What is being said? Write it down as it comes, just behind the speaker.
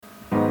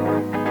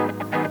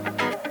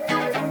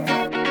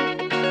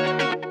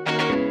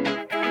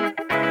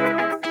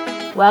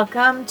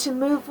Welcome to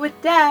Move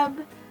with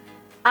Deb.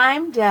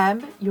 I'm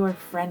Deb, your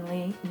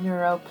friendly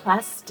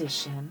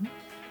neuroplastician,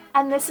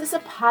 and this is a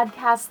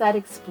podcast that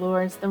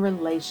explores the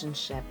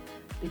relationship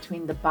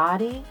between the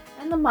body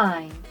and the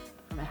mind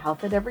from a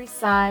health at every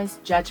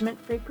size,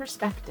 judgment-free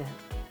perspective.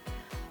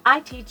 I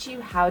teach you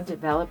how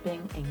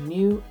developing a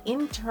new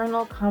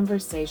internal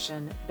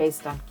conversation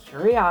based on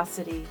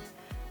curiosity,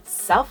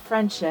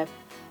 self-friendship,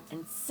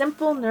 and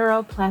simple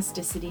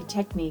neuroplasticity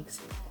techniques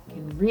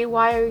can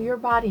rewire your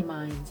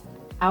body-mind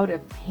out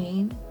of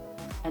pain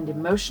and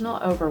emotional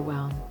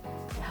overwhelm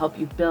to help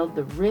you build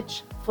the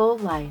rich, full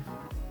life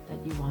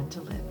that you want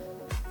to live.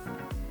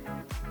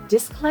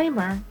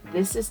 Disclaimer,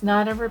 this is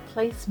not a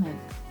replacement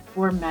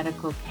for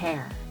medical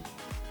care.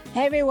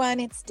 Hey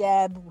everyone, it's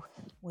Deb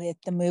with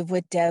the Move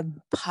with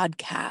Deb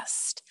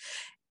podcast.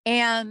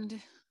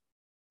 And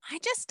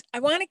I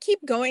want to keep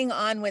going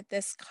on with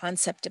this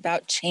concept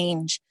about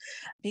change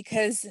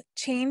because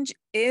change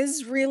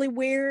is really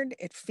weird.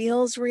 It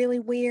feels really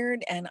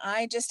weird. And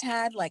I just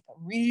had like a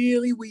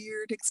really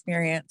weird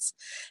experience.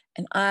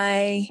 And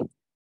I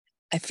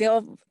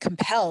feel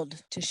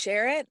compelled to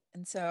share it.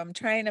 And so I'm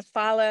trying to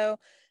follow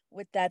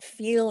with that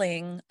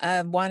feeling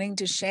of wanting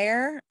to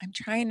share. I'm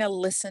trying to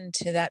listen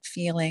to that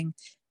feeling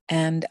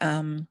and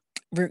kind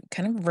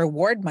of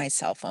reward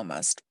myself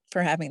almost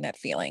for having that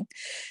feeling.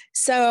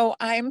 So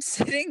I'm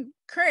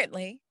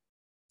currently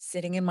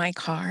sitting in my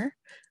car,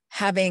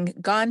 having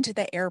gone to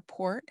the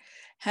airport,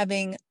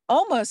 having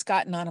almost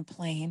gotten on a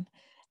plane,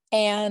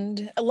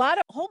 and a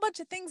whole bunch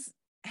of things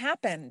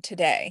happened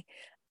today.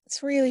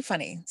 It's really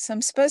funny. So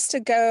I'm supposed to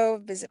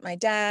go visit my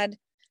dad,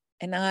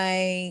 and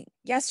I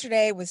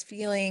yesterday was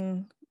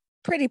feeling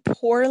pretty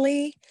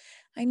poorly.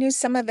 I knew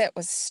some of it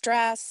was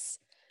stress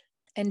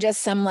and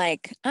just some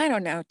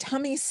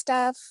tummy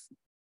stuff.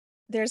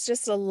 There's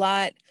just a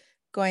lot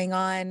going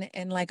on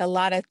and like a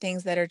lot of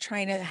things that are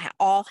trying to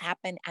all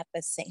happen at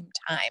the same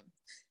time.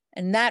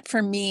 And that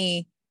for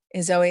me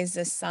is always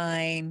a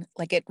sign,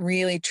 like it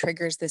really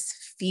triggers this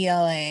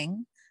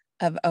feeling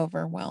of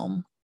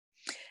overwhelm.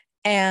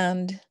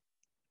 And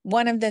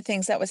one of the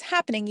things that was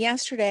happening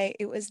yesterday,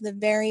 it was the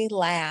very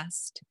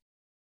last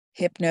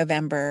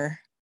HypNovember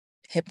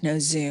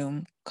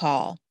HypnoZoom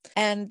call.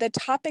 And the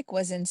topic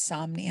was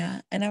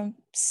insomnia. And I'm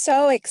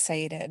so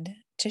excited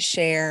to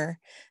share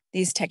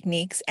these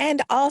techniques.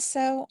 And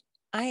also,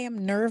 I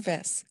am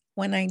nervous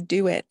when I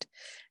do it.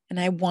 And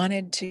I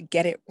wanted to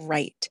get it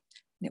right.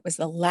 And it was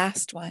the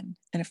last one.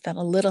 And it felt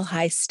a little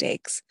high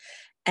stakes.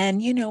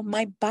 And,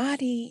 my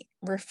body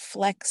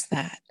reflects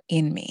that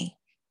in me.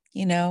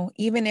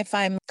 Even if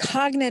I'm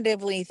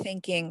cognitively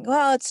thinking,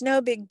 well, it's no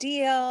big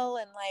deal.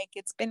 And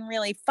it's been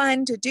really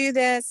fun to do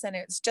this. And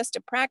it's just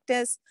a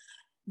practice.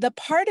 The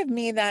part of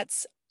me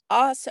that's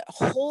also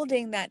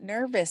holding that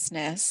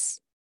nervousness,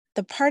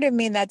 the part of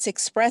me that's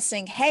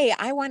expressing, hey,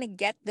 I want to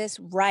get this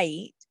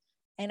right.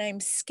 And I'm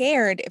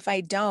scared if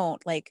I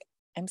don't,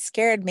 I'm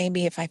scared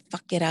maybe if I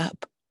fuck it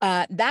up.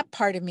 That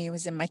part of me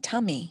was in my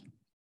tummy.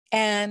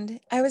 And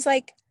I was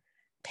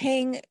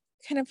paying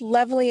kind of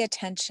lovely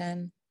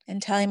attention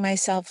and telling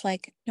myself,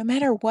 no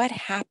matter what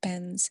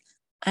happens,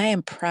 I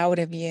am proud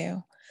of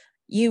you.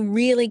 You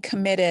really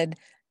committed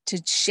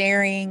to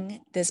sharing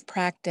this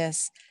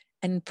practice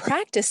and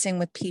practicing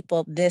with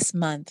people this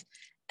month.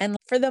 And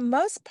for the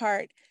most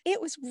part, it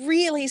was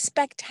really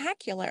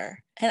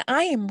spectacular. And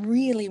I am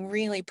really,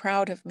 really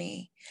proud of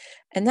me.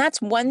 And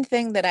that's one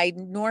thing that I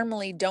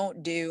normally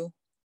don't do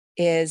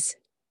is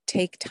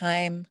take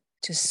time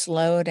to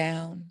slow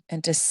down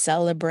and to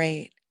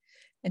celebrate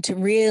and to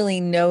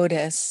really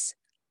notice.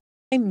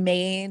 I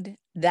made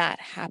that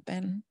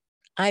happen.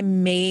 I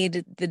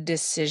made the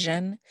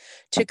decision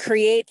to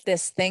create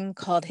this thing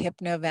called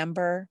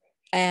HypNovember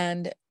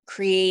and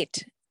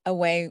create a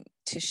way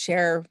to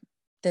share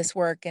this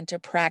work and to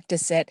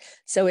practice it.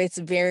 So it's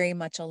very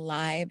much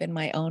alive in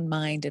my own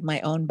mind and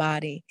my own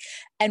body.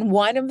 And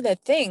one of the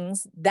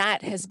things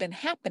that has been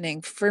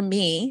happening for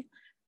me,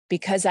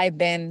 because I've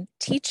been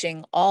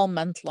teaching all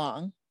month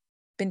long,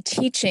 been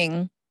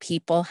teaching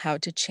people how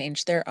to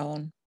change their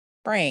own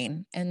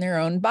brain and their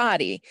own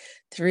body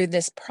through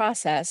this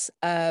process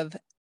of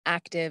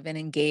active and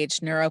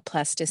engaged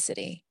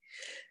neuroplasticity.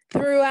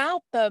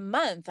 Throughout the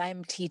month,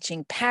 I'm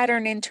teaching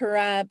pattern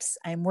interrupts.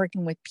 I'm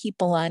working with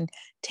people on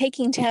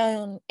taking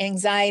down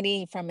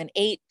anxiety from an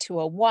 8 to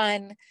a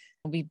 1.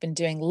 We've been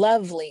doing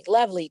lovely,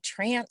 lovely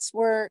trance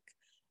work.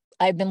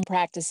 I've been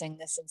practicing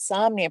this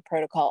insomnia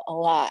protocol a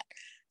lot.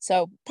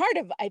 So part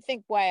of, I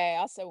think, why I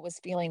also was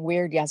feeling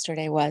weird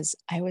yesterday was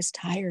I was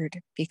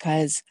tired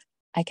because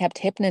I kept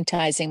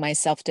hypnotizing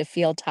myself to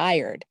feel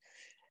tired.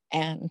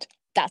 And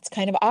that's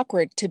kind of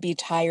awkward to be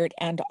tired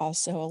and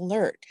also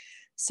alert.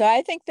 So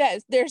I think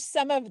that there's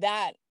some of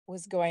that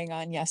was going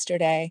on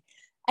yesterday.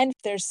 And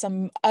there's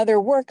some other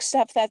work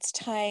stuff that's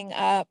tying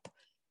up.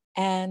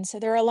 And so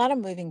there are a lot of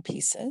moving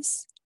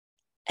pieces.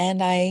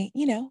 And I,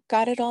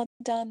 got it all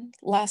done.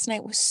 Last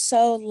night was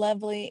so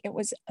lovely. It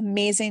was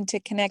amazing to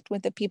connect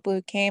with the people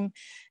who came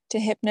to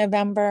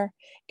HypNovember.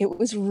 It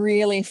was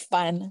really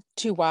fun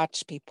to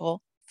watch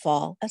people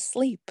fall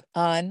asleep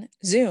on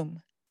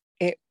Zoom.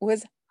 It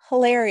was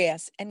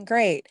hilarious and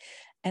great.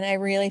 And I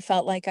really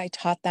felt like I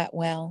taught that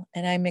well.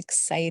 And I'm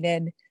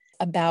excited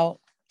about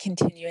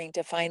continuing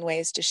to find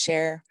ways to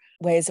share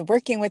ways of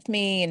working with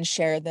me and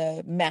share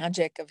the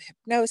magic of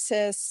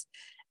hypnosis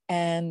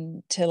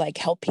and to like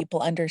help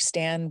people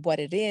understand what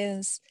it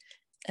is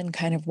and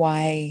kind of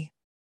why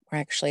we're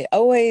actually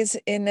always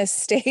in a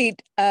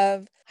state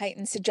of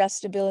heightened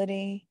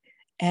suggestibility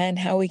and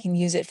how we can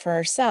use it for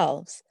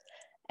ourselves.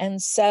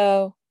 And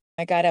so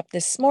I got up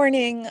this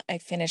morning, I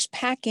finished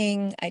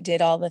packing, I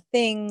did all the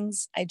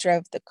things, I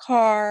drove the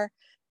car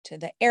to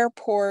the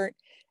airport,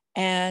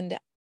 and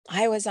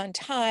I was on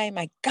time.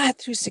 I got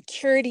through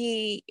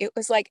security. It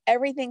was like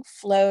everything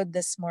flowed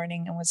this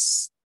morning and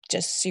was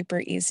just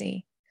super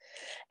easy.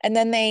 And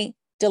then they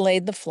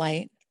delayed the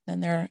flight.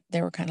 And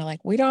they were kind of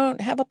like, we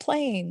don't have a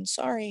plane,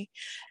 sorry.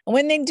 And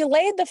when they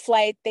delayed the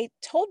flight, they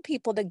told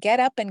people to get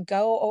up and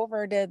go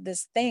over to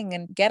this thing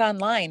and get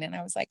online. And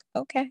I was like,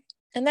 okay.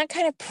 And that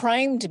kind of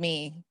primed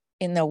me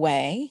in the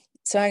way.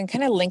 So I can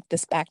kind of link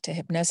this back to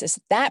hypnosis.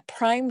 That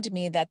primed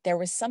me that there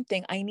was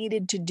something I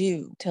needed to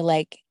do to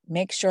like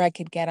make sure I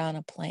could get on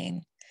a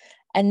plane.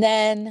 And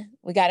then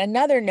we got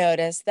another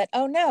notice that,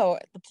 oh no,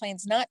 the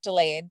plane's not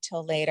delayed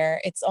till later.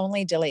 It's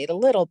only delayed a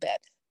little bit.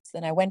 So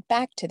then I went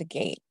back to the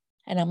gate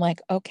and I'm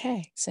like,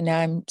 okay. So now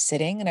I'm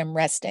sitting and I'm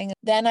resting.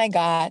 Then I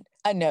got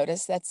a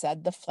notice that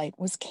said the flight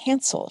was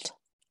canceled.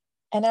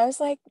 And I was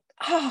like,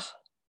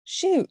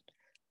 shoot,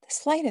 this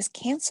flight is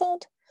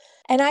canceled.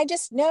 And I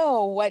just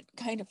know what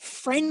kind of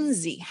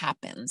frenzy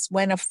happens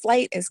when a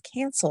flight is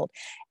canceled.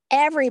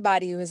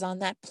 Everybody who is on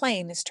that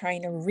plane is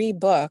trying to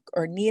rebook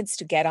or needs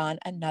to get on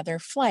another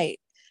flight.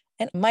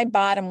 And my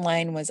bottom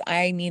line was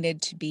I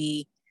needed to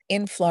be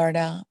in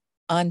Florida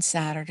on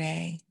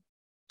Saturday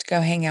to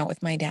go hang out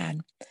with my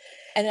dad.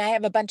 And I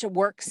have a bunch of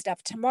work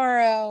stuff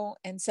tomorrow.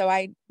 And so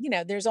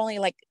there's only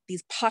like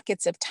these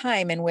pockets of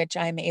time in which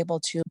I'm able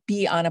to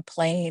be on a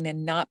plane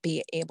and not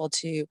be able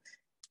to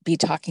be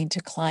talking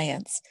to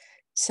clients.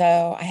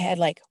 So I had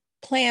like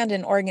planned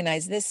and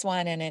organized this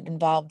one, and it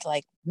involved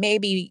like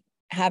maybe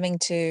having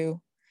to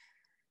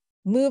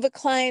move a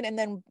client. And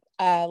then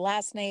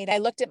last night I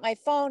looked at my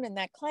phone and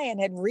that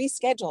client had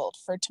rescheduled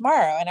for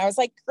tomorrow. And I was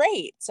like,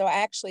 great. So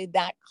actually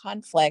that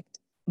conflict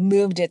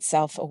moved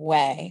itself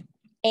away.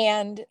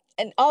 And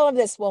all of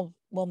this will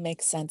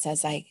make sense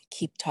as I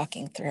keep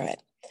talking through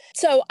it.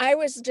 So I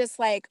was just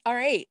like, all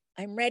right,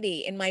 I'm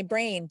ready in my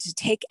brain to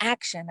take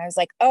action. I was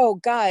like, oh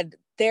God,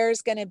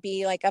 there's going to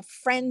be like a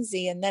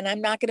frenzy and then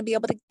I'm not going to be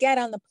able to get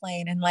on the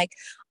plane. And like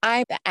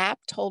the app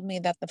told me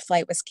that the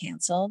flight was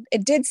canceled.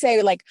 It did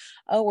say like,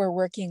 oh, we're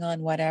working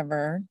on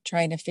whatever,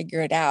 trying to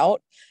figure it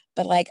out.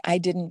 But like, I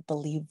didn't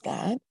believe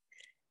that.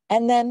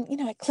 And then,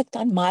 I clicked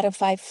on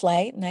modify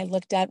flight and I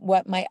looked at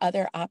what my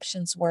other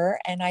options were.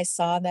 And I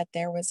saw that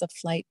there was a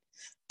flight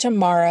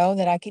tomorrow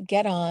that I could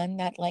get on,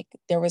 that like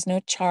there was no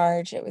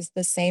charge. It was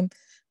the same,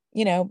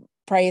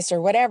 price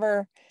or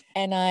whatever.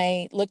 And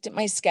I looked at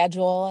my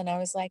schedule and I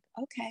was like,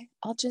 okay,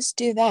 I'll just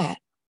do that.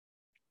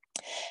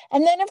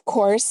 And then of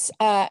course,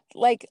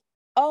 like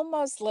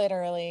almost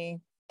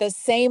literally the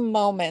same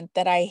moment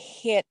that I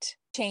hit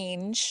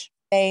change,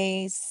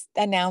 they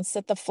announced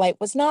that the flight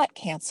was not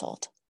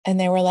canceled. And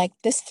they were like,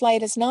 this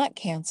flight is not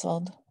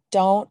canceled.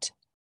 Don't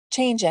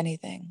change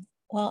anything.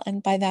 Well,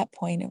 and by that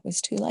point, it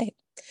was too late.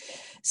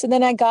 So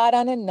then I got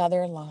on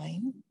another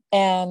line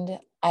and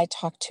I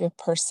talked to a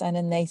person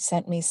and they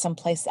sent me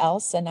someplace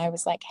else. And I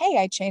was like, hey,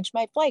 I changed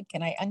my flight.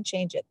 Can I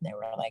unchange it? And they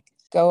were like,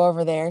 go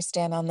over there,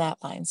 stand on that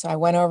line. So I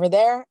went over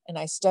there and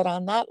I stood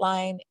on that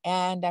line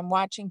and I'm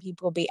watching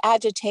people be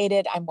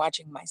agitated. I'm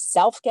watching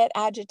myself get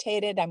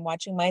agitated. I'm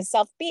watching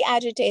myself be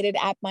agitated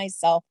at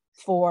myself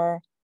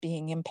for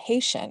being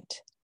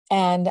impatient.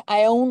 And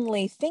I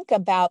only think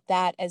about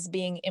that as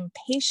being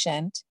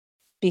impatient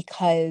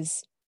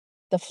because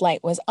the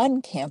flight was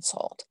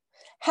uncanceled.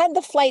 Had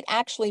the flight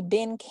actually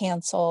been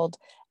canceled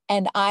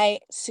and I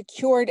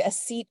secured a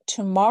seat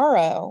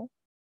tomorrow,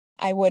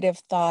 I would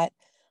have thought,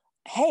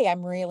 hey,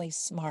 I'm really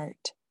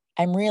smart.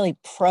 I'm really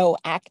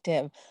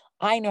proactive.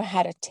 I know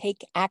how to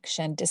take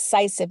action,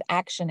 decisive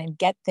action, and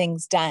get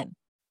things done.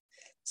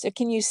 So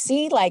can you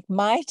see like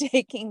my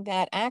taking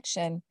that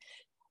action,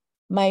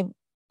 my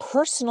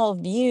personal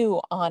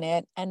view on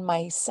it and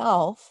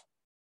myself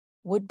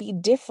would be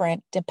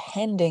different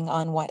depending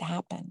on what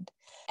happened.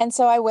 And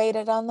so I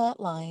waited on that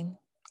line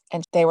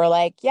and they were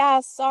like,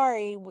 yeah,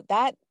 sorry,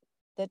 that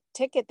the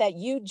ticket that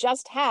you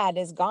just had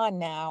is gone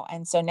now.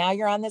 And so now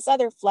you're on this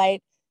other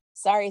flight.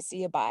 Sorry,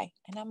 see you, bye.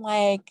 And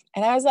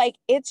I was like,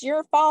 it's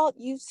your fault.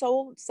 You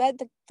said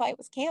the flight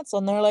was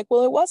canceled. And they're like,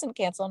 well, it wasn't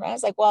canceled. And I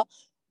was like, well,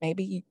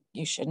 maybe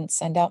you shouldn't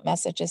send out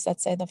messages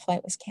that say the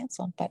flight was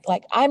canceled. But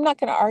like, I'm not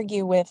going to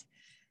argue with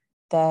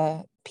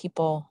the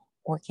people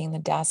working the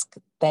desk.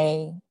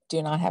 They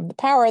do not have the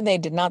power. They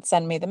did not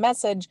send me the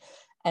message.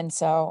 And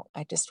so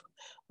I just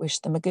wish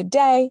them a good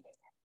day.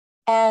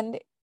 And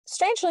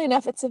strangely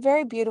enough, it's a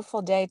very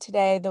beautiful day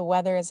today. The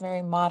weather is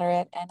very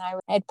moderate. And I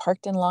had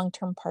parked in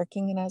long-term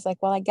parking. And I was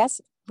like, well, I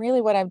guess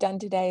really what I've done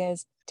today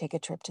is take a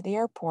trip to the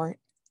airport.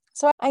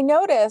 So I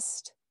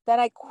noticed that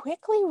I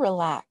quickly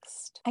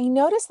relaxed. I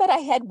noticed that I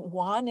had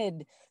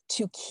wanted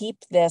to keep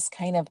this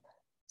kind of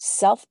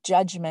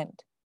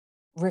self-judgment,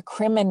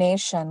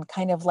 recrimination,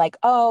 kind of like,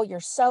 oh, you're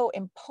so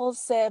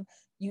impulsive.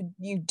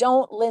 You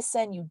don't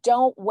listen, you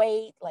don't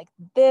wait, like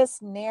this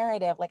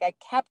narrative. Like I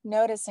kept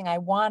noticing I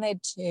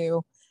wanted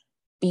to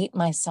beat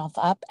myself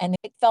up and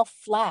it fell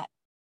flat,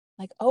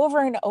 like over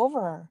and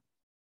over.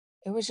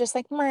 It was just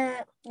like,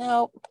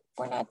 no,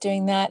 we're not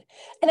doing that.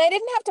 And I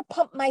didn't have to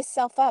pump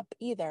myself up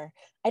either.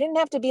 I didn't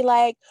have to be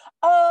like,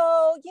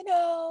 oh,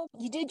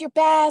 you did your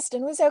best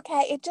and it was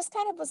okay. It just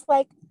kind of was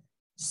like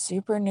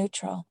super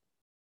neutral.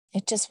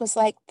 It just was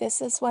like,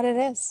 this is what it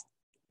is.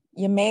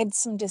 You made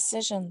some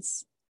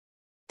decisions.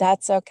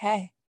 That's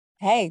okay.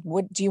 Hey,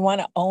 do you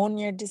want to own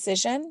your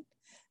decision?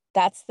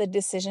 That's the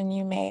decision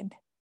you made.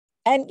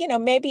 And,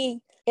 maybe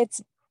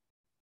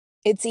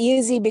it's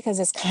easy because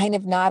it's kind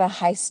of not a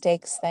high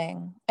stakes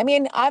thing. I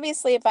mean,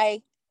 obviously, if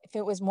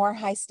it was more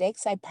high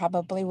stakes, I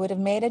probably would have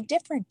made a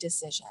different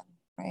decision,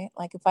 right?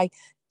 Like if I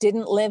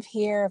didn't live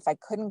here, if I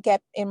couldn't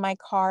get in my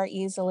car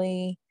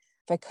easily,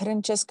 if I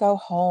couldn't just go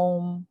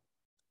home,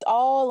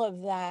 all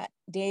of that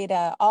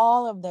data,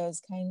 all of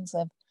those kinds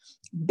of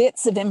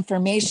bits of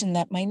information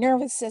that my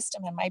nervous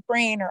system and my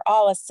brain are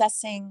all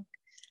assessing,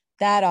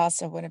 that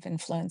also would have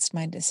influenced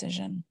my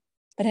decision.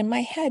 But in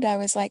my head, I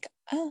was like,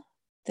 oh,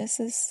 this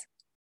is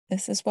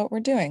what we're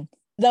doing.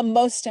 The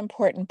most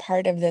important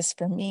part of this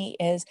for me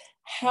is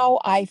how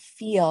I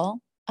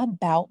feel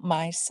about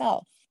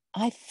myself.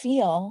 I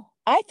feel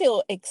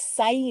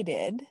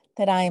excited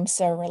that I am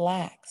so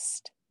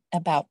relaxed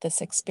about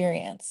this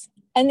experience.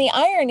 And the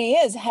irony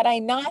is, had I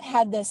not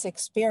had this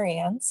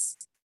experience,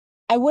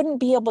 I wouldn't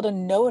be able to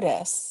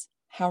notice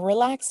how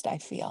relaxed I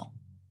feel.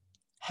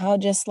 How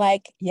just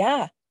like,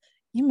 yeah,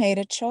 you made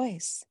a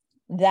choice.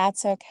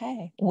 That's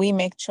okay. We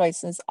make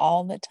choices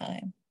all the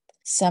time.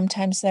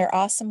 Sometimes they're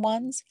awesome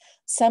ones.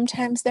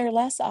 Sometimes they're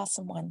less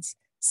awesome ones.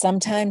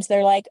 Sometimes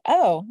they're like,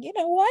 oh, you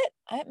know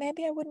what?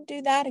 Maybe I wouldn't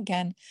do that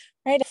again.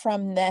 Right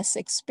from this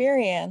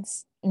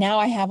experience, now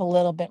I have a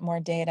little bit more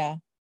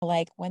data.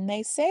 Like when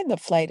they say the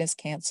flight is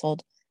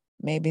canceled,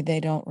 maybe they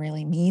don't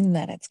really mean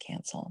that it's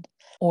canceled.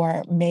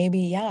 Or maybe,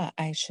 yeah,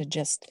 I should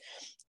just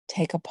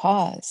take a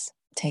pause,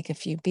 take a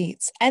few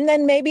beats. And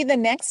then maybe the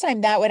next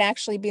time that would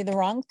actually be the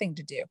wrong thing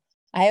to do.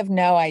 I have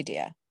no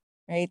idea,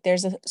 right?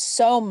 There's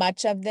so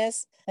much of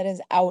this that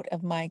is out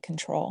of my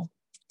control.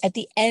 At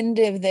the end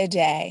of the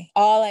day,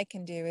 all I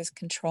can do is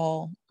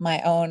control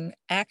my own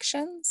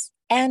actions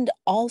and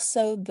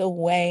also the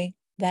way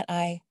that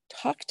I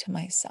talk to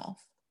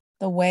myself,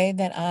 the way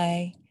that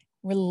I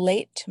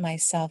relate to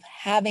myself,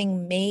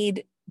 having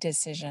made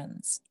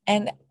decisions.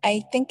 And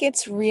I think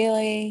it's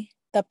really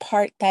the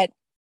part that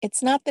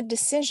it's not the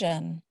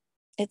decision,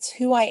 it's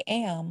who I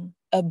am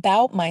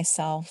about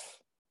myself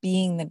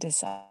being the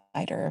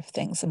decider of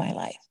things in my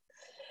life.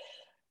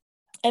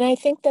 And I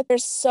think that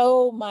there's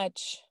so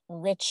much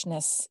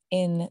richness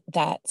in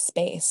that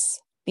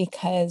space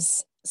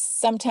because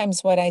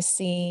sometimes what I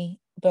see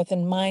both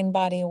in mind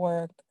body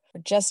work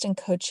or just in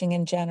coaching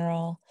in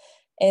general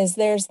is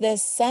there's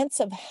this sense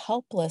of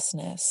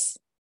helplessness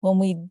when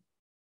we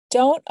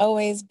don't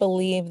always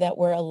believe that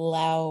we're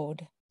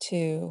allowed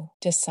to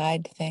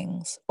decide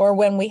things, or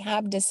when we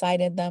have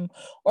decided them,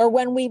 or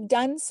when we've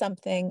done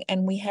something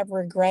and we have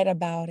regret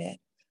about it.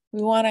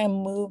 We want to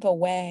move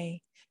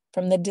away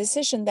from the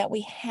decision that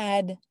we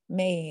had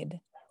made.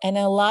 And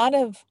a lot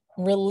of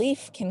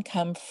relief can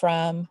come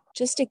from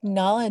just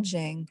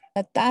acknowledging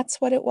that that's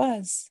what it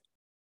was.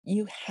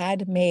 You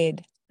had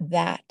made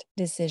that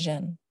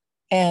decision.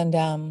 And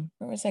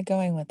where was I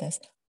going with this?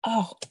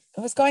 Oh,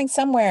 it was going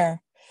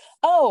somewhere.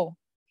 Oh,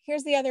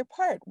 here's the other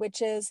part,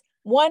 which is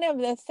one of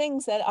the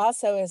things that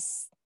also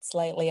is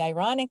slightly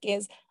ironic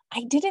is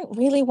I didn't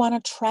really want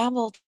to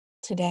travel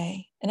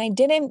today. And I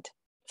didn't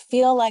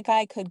feel like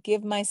I could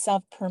give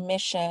myself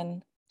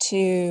permission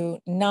to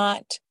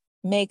not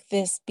make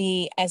this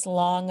be as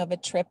long of a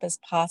trip as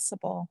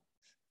possible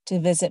to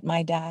visit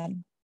my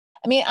dad.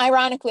 I mean,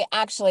 ironically,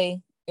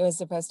 actually, it was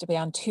supposed to be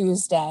on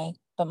Tuesday,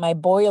 but my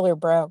boiler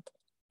broke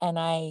and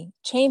I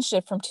changed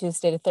it from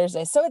Tuesday to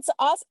Thursday. So it's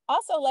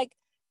also like,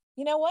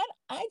 you know what?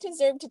 I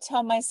deserve to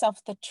tell myself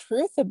the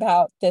truth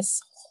about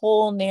this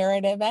whole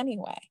narrative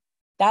anyway.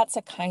 That's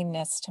a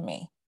kindness to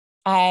me.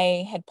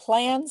 I had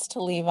plans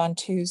to leave on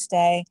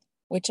Tuesday,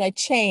 which I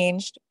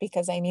changed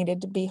because I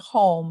needed to be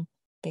home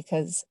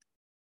because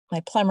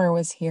my plumber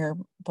was here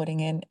putting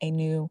in a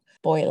new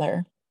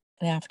boiler.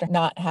 And after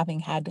not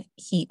having had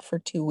heat for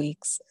 2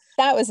 weeks,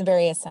 that was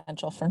very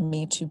essential for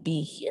me to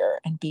be here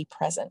and be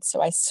present.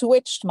 So I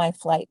switched my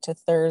flight to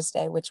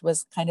Thursday, which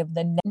was kind of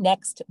the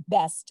next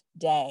best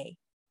day.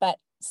 But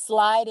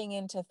sliding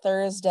into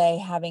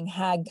Thursday, having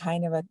had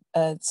kind of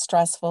a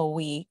stressful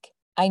week,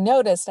 I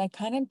noticed I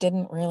kind of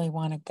didn't really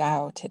want to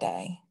go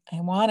today. I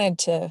wanted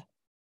to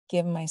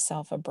give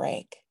myself a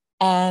break.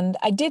 And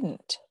I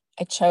didn't.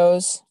 I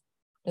chose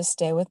to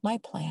stay with my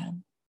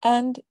plan.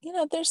 And,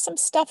 there's some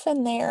stuff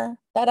in there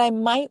that I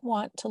might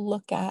want to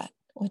look at,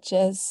 which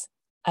is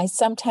I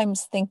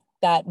sometimes think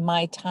that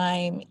my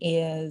time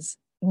is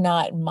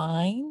not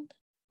mine,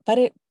 but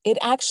it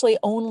actually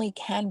only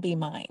can be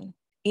mine.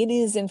 It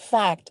is, in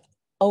fact,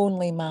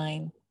 only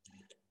mine.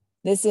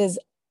 This is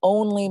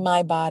only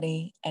my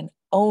body and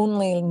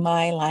only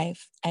my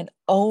life and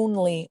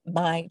only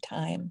my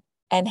time.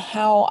 And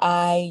how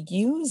I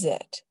use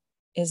it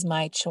is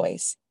my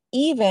choice.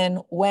 Even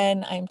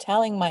when I'm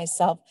telling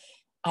myself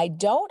I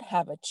don't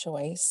have a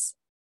choice,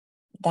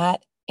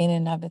 that in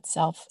and of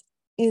itself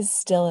is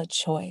still a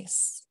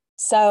choice.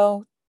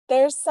 So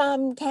there's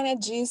some kind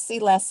of juicy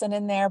lesson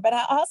in there, but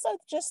I also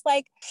just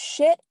like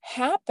shit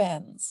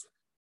happens.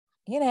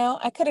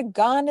 I could have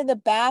gone to the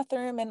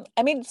bathroom and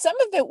some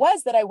of it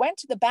was that I went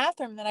to the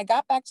bathroom, then I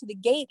got back to the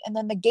gate and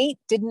then the gate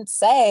didn't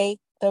say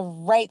the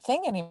right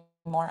thing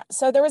anymore.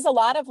 So there was a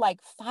lot of like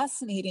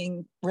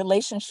fascinating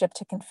relationship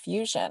to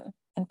confusion.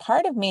 And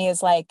part of me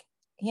is like,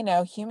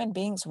 human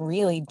beings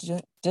really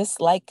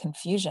dislike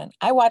confusion.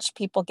 I watch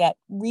people get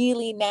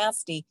really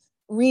nasty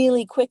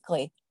really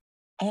quickly.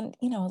 And,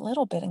 a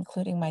little bit,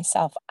 including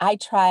myself. I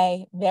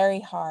try very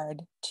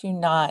hard to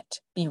not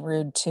be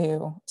rude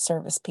to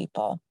service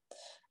people.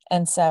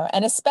 And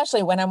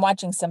especially when I'm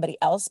watching somebody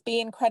else be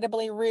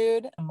incredibly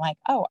rude, I'm like,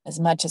 oh, as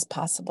much as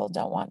possible,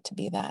 don't want to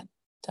be that.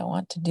 Don't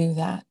want to do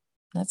that.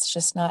 That's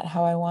just not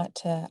how I want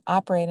to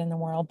operate in the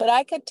world. But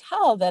I could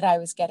tell that I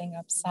was getting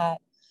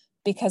upset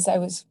because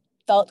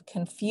felt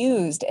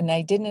confused and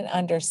I didn't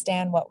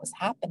understand what was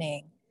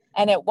happening.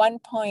 And at one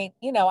point,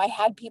 I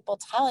had people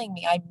telling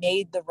me I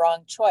made the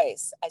wrong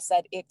choice.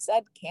 It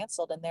said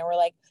canceled. And they were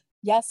like,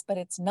 yes, but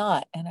it's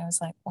not. And I was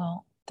like,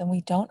 well, then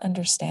we don't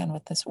understand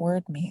what this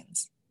word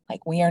means.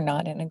 Like we are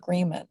not in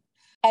agreement.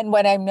 And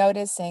what I'm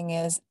noticing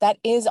is that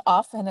is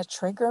often a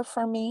trigger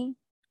for me,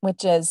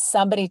 which is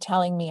somebody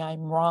telling me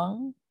I'm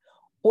wrong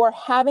or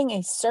having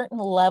a certain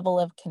level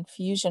of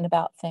confusion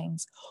about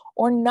things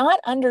or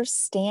not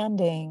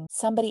understanding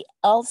somebody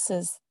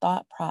else's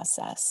thought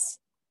process.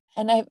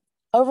 And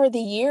over the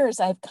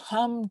years, I've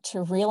come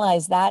to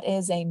realize that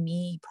is a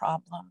me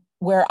problem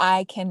where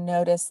I can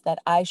notice that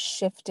I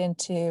shift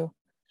into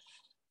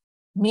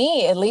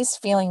me at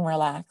least feeling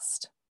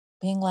relaxed,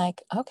 being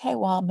like, okay,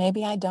 well,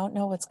 maybe I don't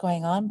know what's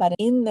going on, but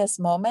in this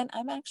moment,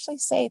 I'm actually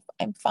safe.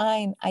 I'm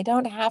fine. I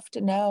don't have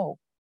to know.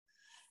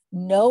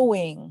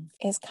 Knowing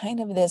is kind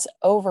of this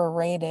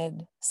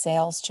overrated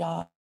sales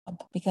job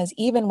because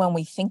even when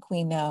we think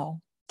we know,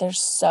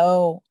 there's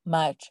so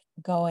much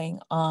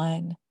going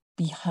on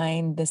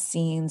behind the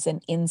scenes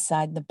and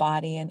inside the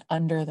body and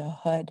under the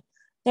hood.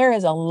 There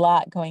is a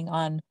lot going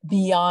on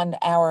beyond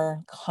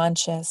our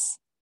conscious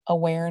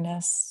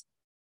awareness.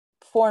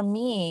 For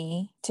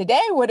me,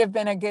 today would have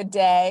been a good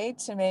day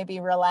to maybe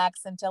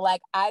relax into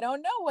like, I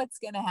don't know what's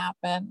going to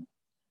happen.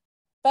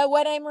 But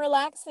what I'm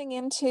relaxing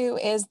into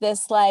is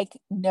this like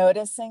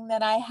noticing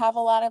that I have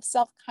a lot of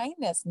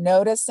self-kindness,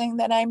 noticing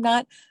that I'm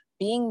not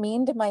being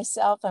mean to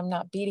myself. I'm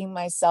not beating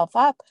myself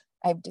up.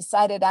 I've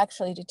decided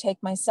actually to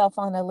take myself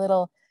on a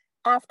little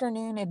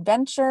afternoon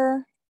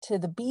adventure to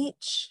the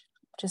beach.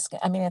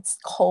 It's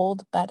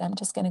cold, but I'm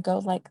just going to go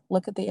like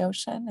look at the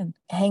ocean and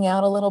hang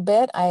out a little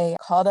bit. I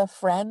called a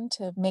friend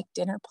to make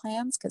dinner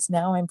plans because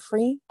now I'm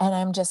free and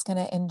I'm just going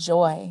to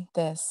enjoy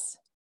this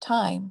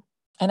time.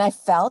 And I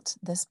felt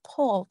this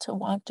pull to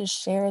want to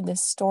share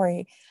this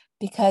story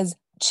because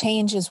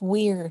change is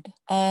weird.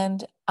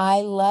 And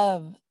I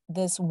love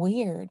this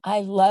weird. I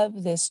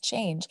love this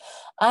change.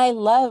 I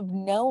love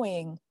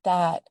knowing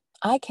that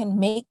I can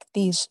make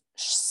these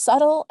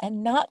subtle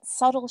and not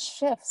subtle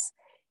shifts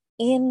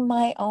in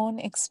my own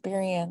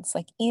experience,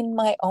 like in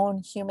my own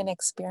human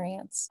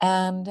experience.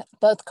 And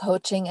both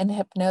coaching and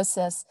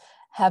hypnosis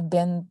have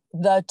been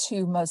the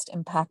two most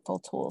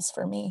impactful tools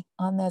for me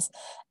on this.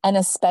 And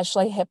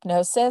especially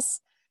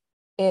hypnosis,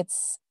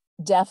 it's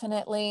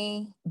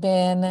definitely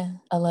been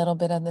a little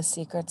bit of the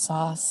secret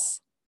sauce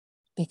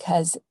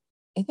because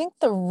I think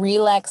the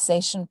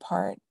relaxation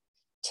part,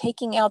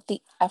 taking out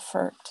the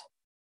effort,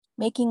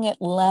 making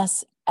it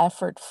less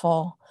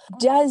effortful,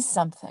 does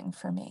something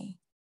for me.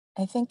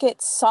 I think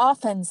it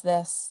softens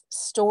this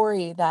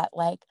story that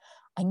like,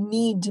 I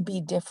need to be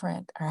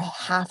different or I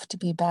have to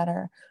be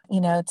better.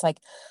 It's like,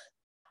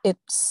 it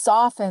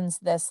softens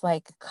this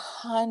like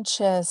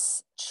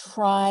conscious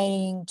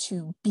trying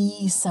to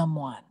be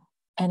someone.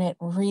 And it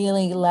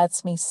really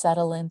lets me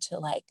settle into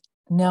like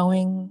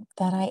knowing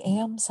that I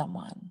am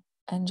someone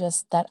and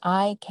just that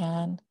I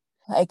can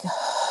like,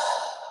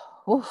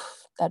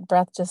 oof, that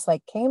breath just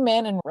like came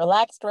in and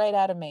relaxed right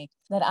out of me,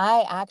 that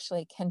I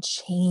actually can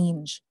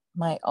change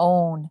my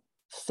own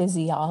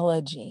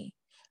physiology.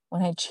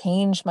 When I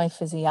change my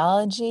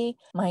physiology,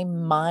 my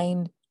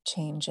mind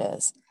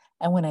changes.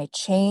 And when I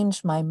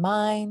change my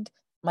mind,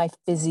 my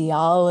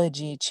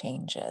physiology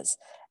changes.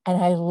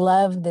 And I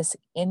love this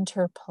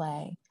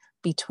interplay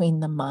between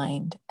the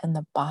mind and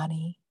the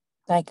body.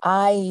 Like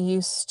I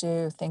used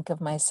to think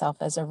of myself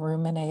as a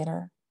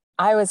ruminator.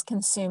 I was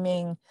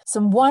consuming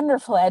some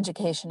wonderful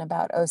education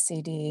about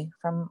OCD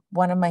from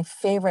one of my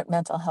favorite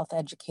mental health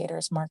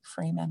educators, Mark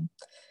Freeman.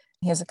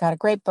 He has got a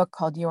great book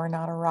called You Are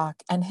Not a Rock,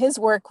 and his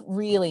work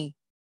really,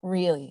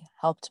 really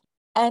helped.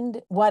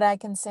 And what I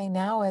can say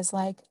now is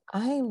like,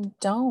 I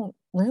don't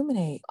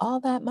ruminate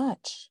all that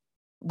much.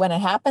 When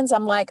it happens,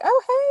 I'm like,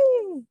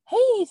 oh,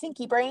 hey,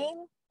 thinky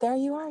brain, there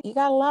you are. You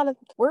got a lot of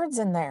words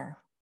in there.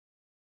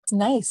 It's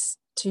nice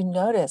to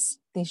notice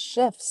these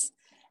shifts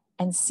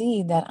and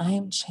see that I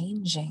am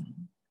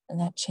changing and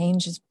that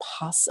change is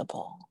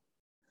possible.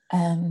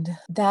 And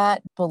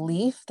that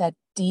belief, that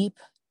deep,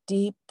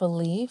 deep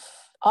belief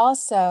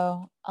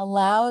also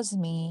allows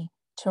me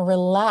to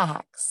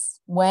relax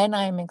when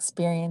I'm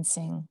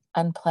experiencing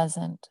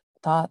unpleasant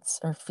thoughts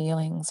or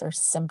feelings or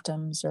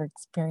symptoms or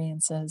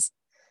experiences.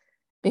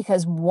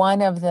 Because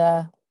one of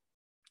the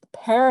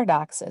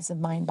paradoxes of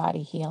mind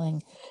body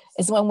healing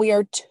is when we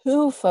are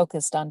too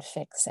focused on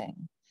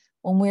fixing,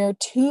 when we're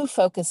too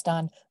focused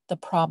on the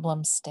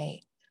problem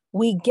state,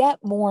 we get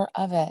more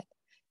of it.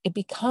 It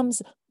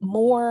becomes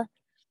more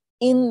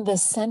in the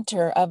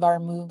center of our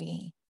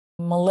movie.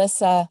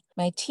 Melissa,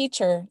 my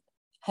teacher,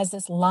 has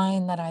this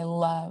line that I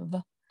love,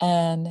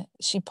 and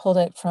she pulled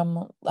it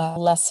from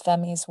Les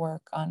Femi's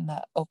work on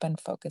the open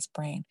focus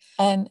brain.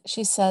 And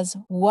she says,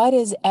 what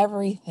is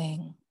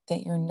everything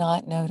that you're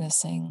not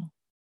noticing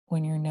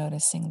when you're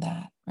noticing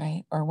that,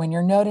 right? Or when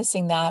you're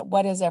noticing that,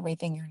 what is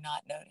everything you're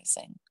not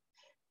noticing?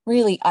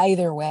 Really,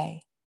 either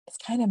way, it's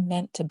kind of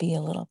meant to be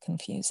a little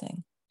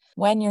confusing.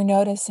 When you're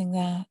noticing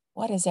that,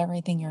 what is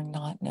everything you're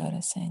not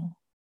noticing?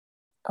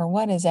 Or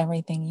what is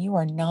everything you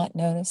are not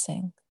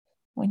noticing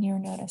when you're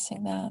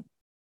noticing that?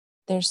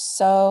 There's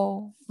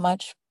so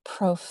much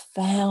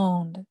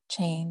profound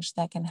change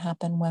that can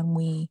happen when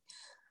we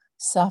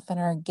soften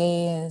our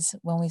gaze,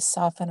 when we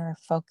soften our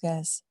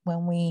focus,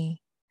 when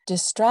we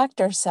distract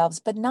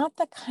ourselves, but not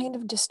the kind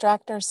of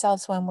distract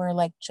ourselves when we're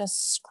like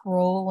just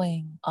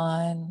scrolling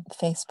on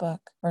Facebook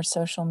or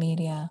social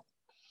media.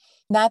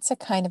 That's a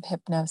kind of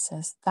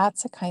hypnosis.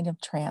 That's a kind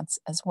of trance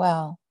as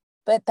well.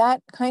 But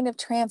that kind of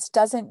trance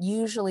doesn't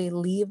usually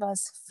leave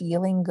us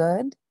feeling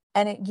good,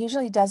 and it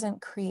usually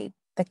doesn't create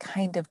the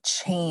kind of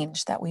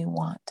change that we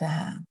want to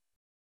have.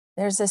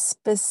 There's a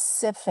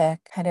specific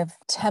kind of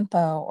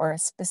tempo or a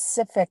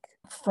specific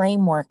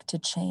framework to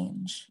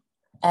change.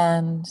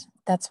 And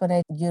that's what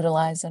I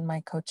utilize in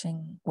my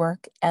coaching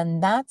work.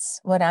 And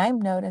that's what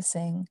I'm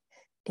noticing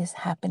is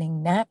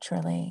happening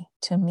naturally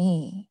to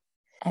me.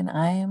 And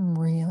I am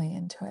really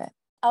into it.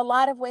 A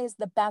lot of ways,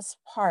 the best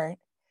part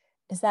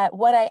is that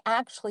what I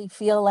actually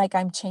feel like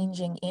I'm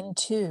changing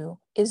into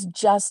is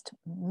just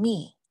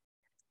me.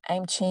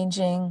 I'm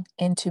changing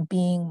into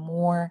being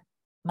more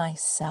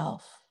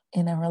myself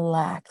in a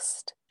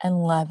relaxed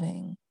and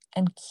loving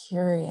and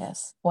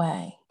curious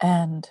way.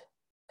 And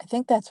I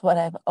think that's what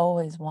I've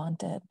always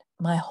wanted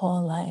my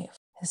whole life,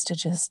 is to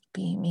just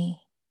be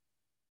me.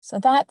 So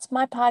that's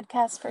my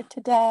podcast for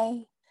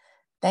today.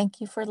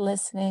 Thank you for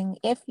listening.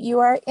 If you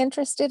are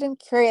interested and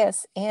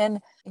curious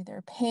in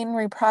either pain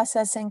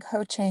reprocessing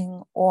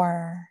coaching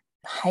or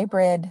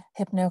hybrid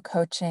hypno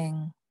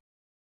coaching,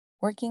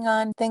 working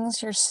on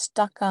things you're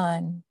stuck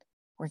on,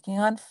 working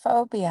on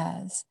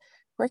phobias,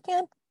 working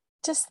on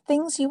just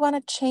things you want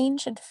to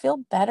change and feel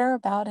better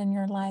about in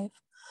your life.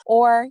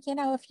 Or,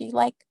 if you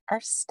are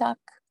stuck,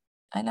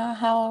 I know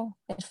how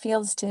it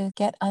feels to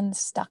get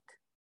unstuck.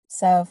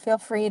 So feel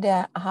free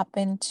to hop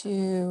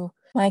into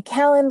my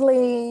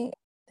Calendly.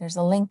 There's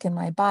a link in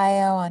my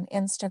bio on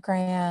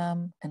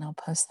Instagram, and I'll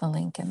post the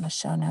link in the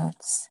show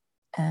notes.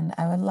 And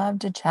I would love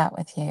to chat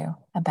with you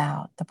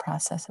about the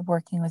process of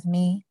working with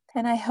me.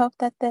 And I hope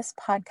that this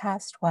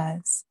podcast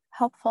was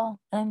helpful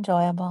and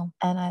enjoyable.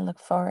 And I look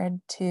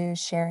forward to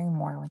sharing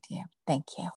more with you. Thank you.